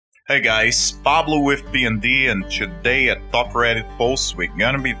Hey guys, Pablo with B&D, and today at Top Reddit Post we're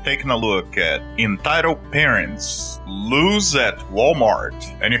gonna be taking a look at Entitled Parents lose at Walmart.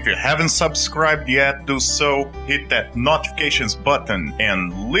 And if you haven't subscribed yet, do so, hit that notifications button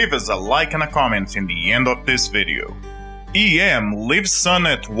and leave us a like and a comment in the end of this video. EM leaves son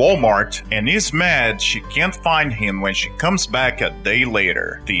at Walmart and is mad she can't find him when she comes back a day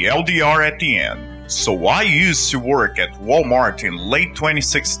later. The LDR at the end. So I used to work at Walmart in late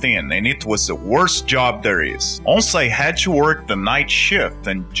 2016 and it was the worst job there is. Once I had to work the night shift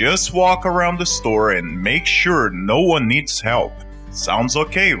and just walk around the store and make sure no one needs help. Sounds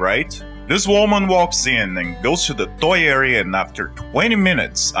okay, right? This woman walks in and goes to the toy area, and after 20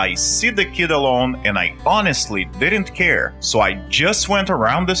 minutes I see the kid alone and I honestly didn't care. So I just went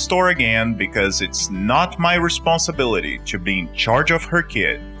around the store again because it's not my responsibility to be in charge of her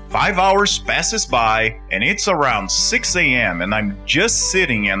kid. 5 hours passes by and it's around 6 a.m. and I'm just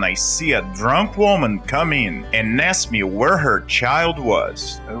sitting and I see a drunk woman come in and ask me where her child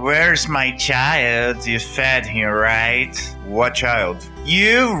was. Where's my child? You fed him, right? What child?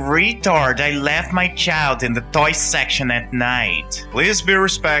 You retard, I left my child in the toy section at night. Please be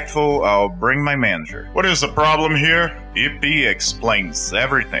respectful, I'll bring my manager. What is the problem here? EP explains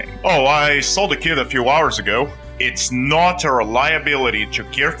everything. Oh, I saw the kid a few hours ago. It's not our liability to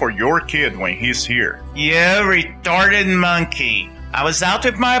care for your kid when he's here. You retarded monkey. I was out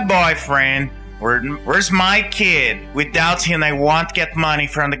with my boyfriend. Where's my kid? Without him, I won't get money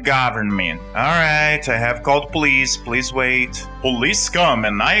from the government. Alright, I have called police. Please wait. Police come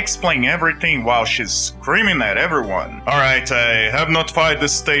and I explain everything while she's screaming at everyone. Alright, I have notified the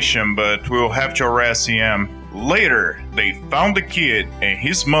station, but we'll have to arrest EM. Later, they found the kid and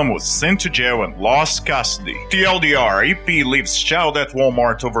his mom was sent to jail and lost custody. TLDR, EP leaves child at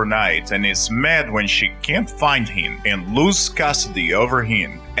Walmart overnight and is mad when she can't find him and lose custody over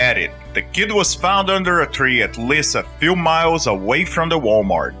him. Edit. The kid was found under a tree at least a few miles away from the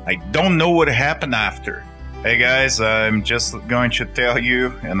Walmart. I don't know what happened after. Hey guys, I'm just going to tell you,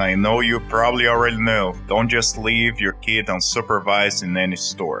 and I know you probably already know, don't just leave your kid unsupervised in any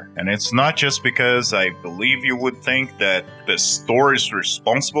store. And it's not just because I believe you would think that the store is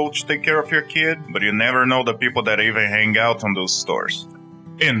responsible to take care of your kid, but you never know the people that even hang out on those stores.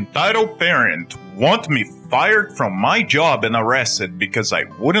 Entitled parent want me fired from my job and arrested because I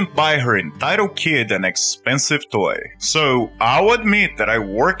wouldn't buy her entitled kid an expensive toy. So, I'll admit that I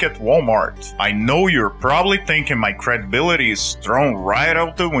work at Walmart. I know you're probably thinking my credibility is thrown right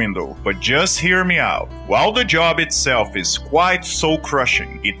out the window, but just hear me out. While the job itself is quite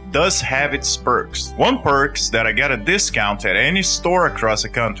soul-crushing, it does have its perks. One perk is that I get a discount at any store across the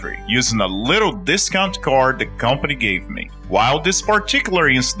country, using a little discount card the company gave me. While this particular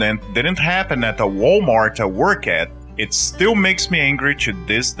incident didn't happen at a Walmart I work at, it still makes me angry to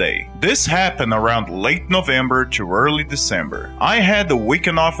this day. This happened around late November to early December. I had the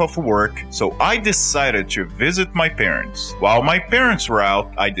weekend off of work, so I decided to visit my parents. While my parents were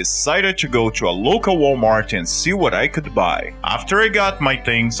out, I decided to go to a local Walmart and see what I could buy. After I got my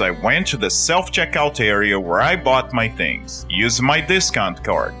things, I went to the self-checkout area where I bought my things, using my discount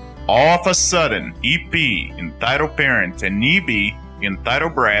card. All of a sudden, EP, entitled parent, and EB,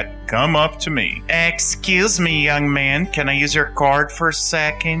 entitled brat, come up to me. Excuse me, young man, can I use your card for a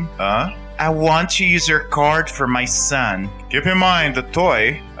second? Huh? I want to use your card for my son. Keep in mind, the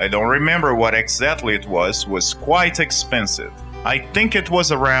toy, I don't remember what exactly it was quite expensive. I think it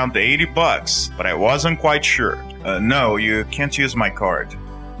was around 80 bucks, but I wasn't quite sure. No, you can't use my card.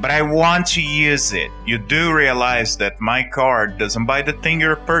 But I want to use it. You do realize that my card doesn't buy the thing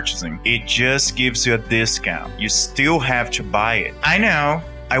you're purchasing. It just gives you a discount. You still have to buy it. I know.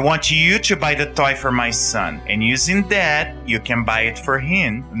 I want you to buy the toy for my son. And using that, you can buy it for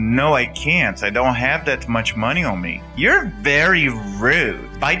him. No, I can't. I don't have that much money on me. You're very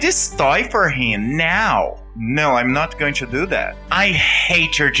rude. Buy this toy for him now. No, I'm not going to do that. I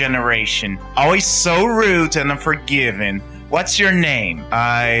hate your generation. Always so rude and unforgiving. What's your name?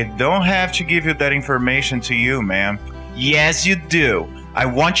 I don't have to give you that information to you, ma'am. Yes, you do. I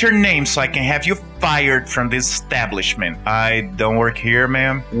want your name so I can have you fired from this establishment. I don't work here,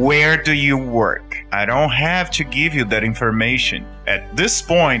 ma'am. Where do you work? I don't have to give you that information. At this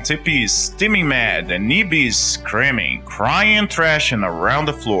point, EP is steaming mad and EB is screaming, crying and thrashing around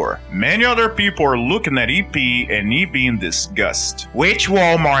the floor. Many other people are looking at EP and EB in disgust. Which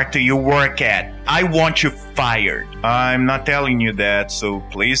Walmart do you work at? I want you fired. I'm not telling you that, so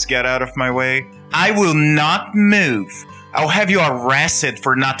please get out of my way. I will not move. I'll have you arrested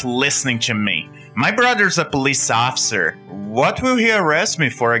for not listening to me. My brother's a police officer. What will he arrest me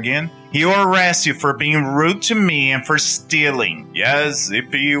for again? He'll arrest you for being rude to me and for stealing. Yes,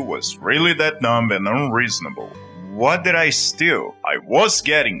 Zippy was really that dumb and unreasonable. What did I steal? I was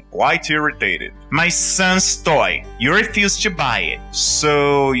getting quite irritated. My son's toy. You refused to buy it.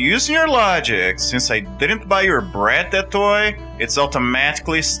 So, using your logic, since I didn't buy your brat that toy, it's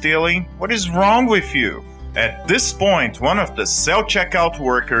automatically stealing? What is wrong with you? At this point, one of the self-checkout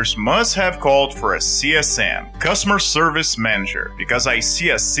workers must have called for a CSM, Customer Service Manager, because I see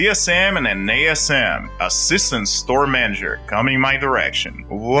a CSM and an ASM, Assistant Store Manager, coming my direction.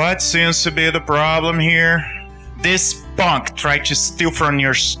 What seems to be the problem here? This punk tried to steal from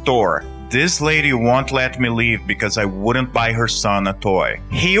your store. This lady won't let me leave because I wouldn't buy her son a toy.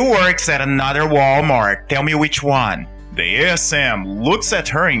 He works at another Walmart. Tell me which one. The ASM looks at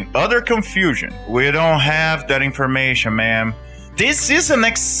her in utter confusion. We don't have that information, ma'am. This is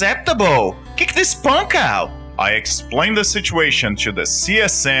unacceptable. Kick this punk out. I explained the situation to the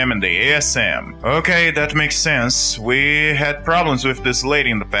CSM and the ASM. Okay, that makes sense. We had problems with this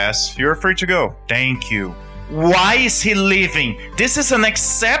lady in the past. You're free to go. Thank you. Why is he leaving? This is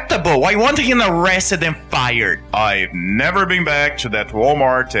unacceptable. I want him arrested and fired. I've never been back to that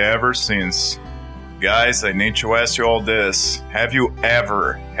Walmart ever since. Guys, I need to ask you all this. Have you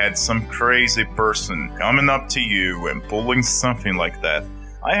ever had some crazy person coming up to you and pulling something like that?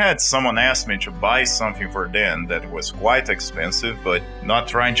 I had someone ask me to buy something for them that was quite expensive, but not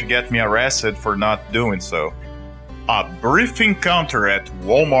trying to get me arrested for not doing so. A brief encounter at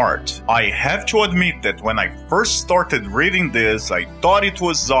Walmart. I have to admit that when I first started reading this, I thought it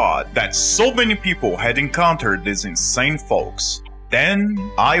was odd that so many people had encountered these insane folks.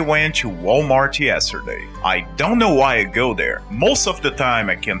 Then I went to Walmart yesterday. I don't know why I go there. Most of the time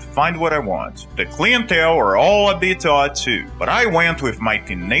I can't find what I want. The clientele are all a bit odd too. But I went with my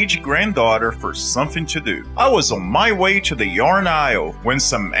teenage granddaughter for something to do. I was on my way to the yarn aisle when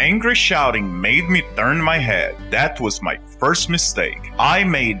some angry shouting made me turn my head. That was my first mistake. I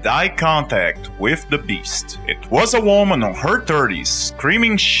made eye contact with the beast. It was a woman in her 30s,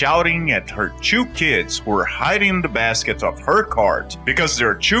 screaming, shouting at her two kids who were hiding in the basket of her cart because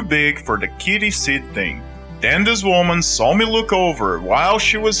they're too big for the kiddie seat thing. Then this woman saw me look over while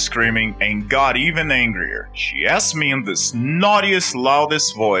she was screaming and got even angrier. She asked me in the snottiest,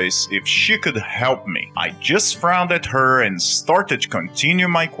 loudest voice if she could help me. I just frowned at her and started to continue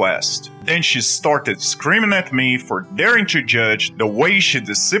my quest. Then she started screaming at me for daring to judge the way she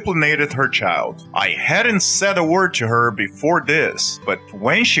disciplined her child. I hadn't said a word to her before this, but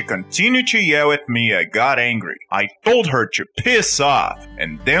when she continued to yell at me, I got angry. I told her to piss off,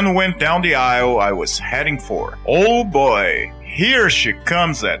 and then went down the aisle I was heading for. Oh boy, here she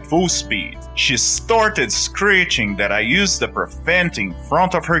comes at full speed. She started screeching that I used the profanity in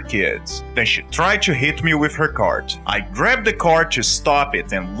front of her kids. Then she tried to hit me with her cart. I grabbed the cart to stop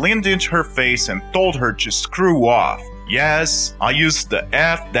it and leaned into her face and told her to screw off. Yes, I used the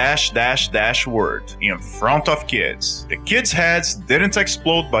F word in front of kids. The kids' heads didn't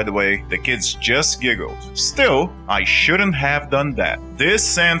explode, by the way. The kids just giggled. Still, I shouldn't have done that. This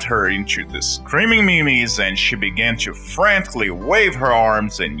sent her into the screaming memes and she began to frantically wave her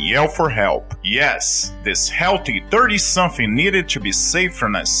arms and yell for help. Yes, this healthy 30-something needed to be saved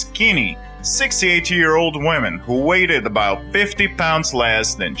from a skinny 68-year-old woman who weighed about 50 pounds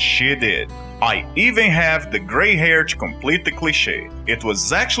less than she did. I even have the gray hair to complete the cliche. It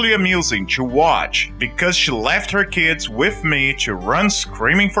was actually amusing to watch because she left her kids with me to run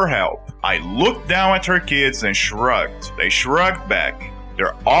screaming for help. I looked down at her kids and shrugged. They shrugged back.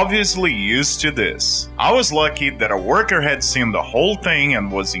 They're obviously used to this. I was lucky that a worker had seen the whole thing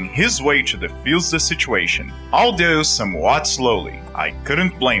and was in his way to defuse the situation, although somewhat slowly. I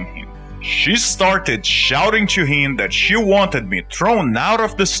couldn't blame him. She started shouting to him that she wanted me thrown out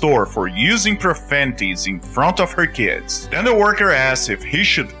of the store for using profanities in front of her kids. Then the worker asked if he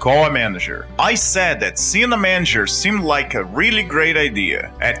should call a manager. I said that seeing a manager seemed like a really great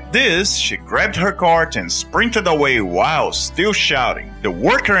idea. At this, she grabbed her cart and sprinted away while still shouting. The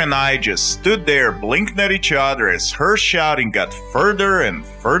worker and I just stood there blinking at each other as her shouting got further and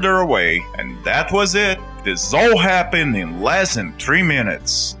further away, and that was it. This all happened in less than 3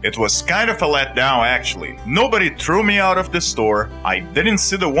 minutes. It was kind of a letdown actually. Nobody threw me out of the store, I didn't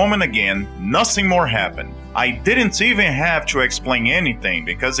see the woman again, nothing more happened. I didn't even have to explain anything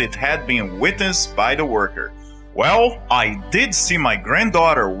because it had been witnessed by the worker. Well, I did see my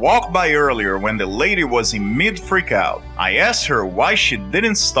granddaughter walk by earlier when the lady was in mid-freak out. I asked her why she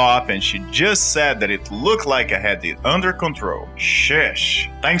didn't stop and she just said that it looked like I had it under control. Sheesh.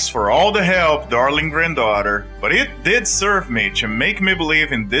 Thanks for all the help, darling granddaughter, but it did serve me to make me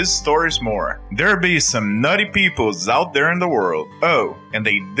believe in these stories more. There be some nutty peoples out there in the world. Oh, and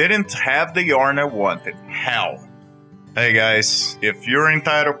they didn't have the yarn I wanted. Hell. Hey guys, if you're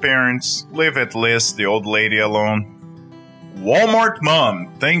entitled parents, leave at least the old lady alone. Walmart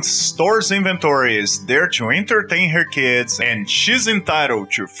mom thinks store's inventory is there to entertain her kids and she's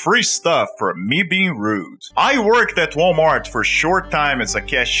entitled to free stuff for me being rude. I worked at Walmart for a short time as a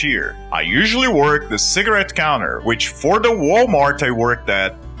cashier. I usually worked the cigarette counter, which for the Walmart I worked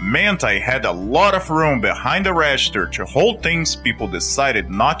at meant I had a lot of room behind the register to hold things people decided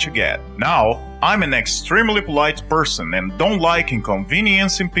not to get. Now, I'm an extremely polite person and don't like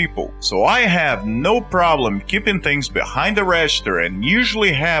inconveniencing people, so I have no problem keeping things behind the register and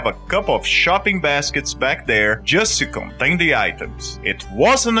usually have a couple of shopping baskets back there just to contain the items. It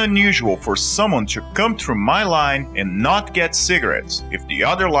wasn't unusual for someone to come through my line and not get cigarettes if the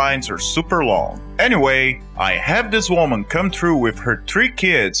other lines are super long. Anyway, I have this woman come through with her 3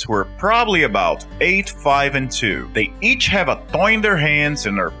 kids who are probably about 8, 5, and 2. They each have a toy in their hands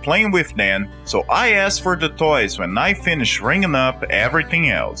and are playing with them, so I asked for the toys when I finish ringing up everything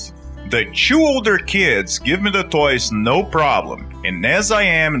else. The 2 older kids give me the toys no problem, and as I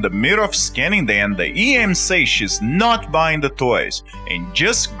am in the middle of scanning them, the EM says she's not buying the toys and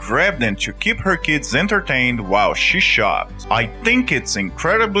just grabbed them to keep her kids entertained while she shopped. I think it's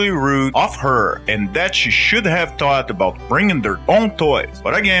incredibly rude of her and that she should have thought about bringing their own toys.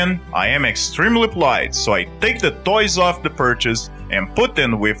 But again, I am extremely polite, so I take the toys off the purchase and put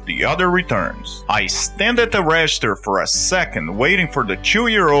them with the other returns. I stand at the register for a second waiting for the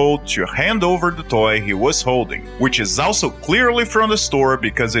 2-year-old to hand over the toy he was holding, which is also clearly from the store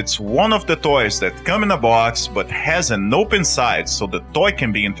because it's one of the toys that come in a box but has an open side so the toy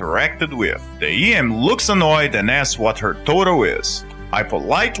can be interacted with. The EM looks annoyed and asks what her total is. I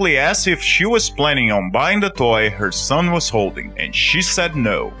politely asked if she was planning on buying the toy her son was holding, and she said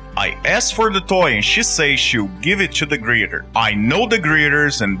no. I asked for the toy and she says she'll give it to the greeter. I know the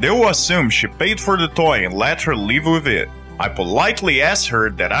greeters and they'll assume she paid for the toy and let her leave with it. I politely asked her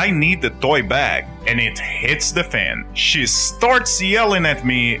that I need the toy back, and it hits the fan. She starts yelling at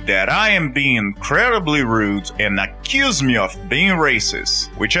me that I am being incredibly rude and accuse me of being racist,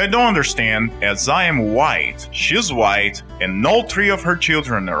 which I don't understand as I am white, she's white, and all 3 of her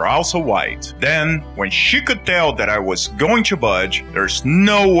children are also white. Then, when she could tell that I was going to budge, there's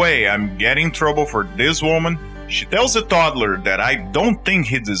no way I'm getting in trouble for this woman. She tells the toddler that I don't think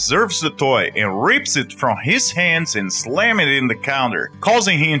he deserves the toy and rips it from his hands and slams it in the counter,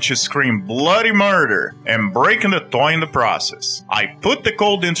 causing him to scream bloody murder and breaking the toy in the process. I put the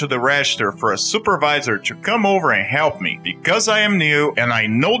code into the register for a supervisor to come over and help me because I am new and I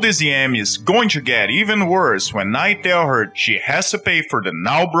know this EM is going to get even worse when I tell her she has to pay for the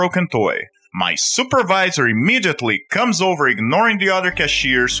now broken toy. My supervisor immediately comes over ignoring the other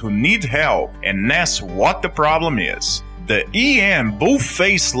cashiers who need help and asks what the problem is. The EM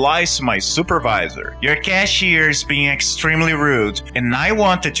bull-faced lies to my supervisor. Your cashier is being extremely rude, and I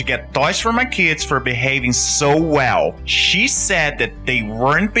wanted to get toys for my kids for behaving so well. She said that they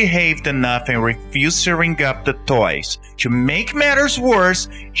weren't behaved enough and refused to ring up the toys. To make matters worse,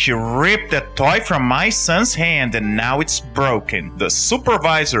 she ripped the toy from my son's hand and now it's broken. The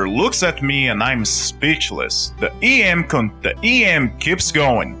supervisor looks at me and I'm speechless. The EM keeps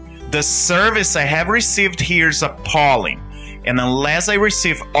going. The service I have received here is appalling, and unless I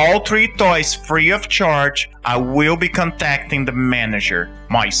receive all 3 toys free of charge, I will be contacting the manager.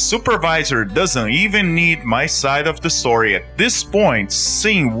 My supervisor doesn't even need my side of the story at this point,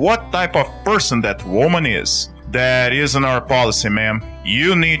 seeing what type of person that woman is. That isn't our policy, ma'am.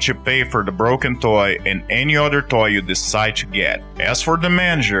 You need to pay for the broken toy and any other toy you decide to get. As for the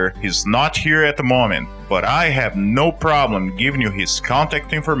manager, he's not here at the moment, but I have no problem giving you his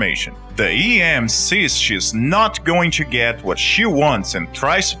contact information. The EM says she's not going to get what she wants and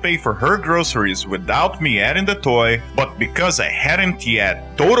tries to pay for her groceries without me adding the toy, but because I hadn't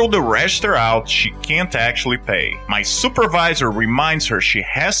yet totaled the register out, she can't actually pay. My supervisor reminds her she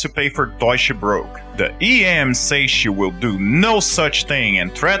has to pay for the toy she broke. The EM says she will do no such thing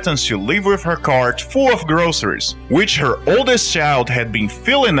and threatens to leave with her cart full of groceries, which her oldest child had been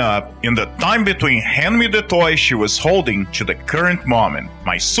filling up in the time between handing me the toy she was holding to the current moment.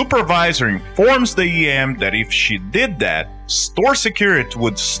 My supervisor informs the EM that if she did that, store security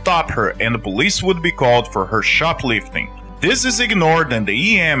would stop her and the police would be called for her shoplifting. This is ignored and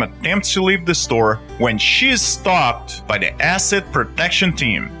the EM attempts to leave the store when she is stopped by the asset protection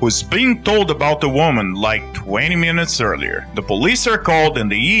team, who's being told about the woman like 20 minutes earlier. The police are called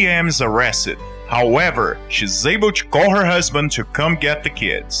and the EM is arrested. However, she's able to call her husband to come get the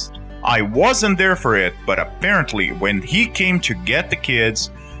kids. I wasn't there for it, but apparently when he came to get the kids,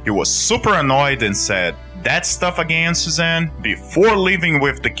 he was super annoyed and said, "That stuff again, Suzanne?" before leaving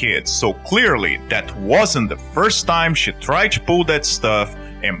with the kids. So clearly that wasn't the first time she tried to pull that stuff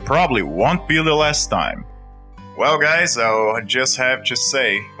and probably won't be the last time. Well guys, I'll just have to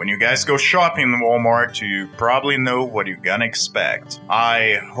say, when you guys go shopping in Walmart, you probably know what you're gonna expect.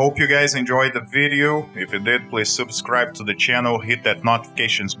 I hope you guys enjoyed the video. If you did, please subscribe to the channel, hit that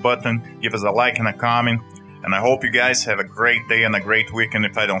notifications button, give us a like and a comment. And I hope you guys have a great day and a great weekend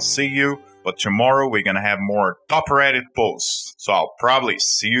if I don't see you. But tomorrow we're gonna have more top Reddit posts. So I'll probably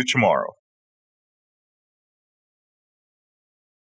see you tomorrow.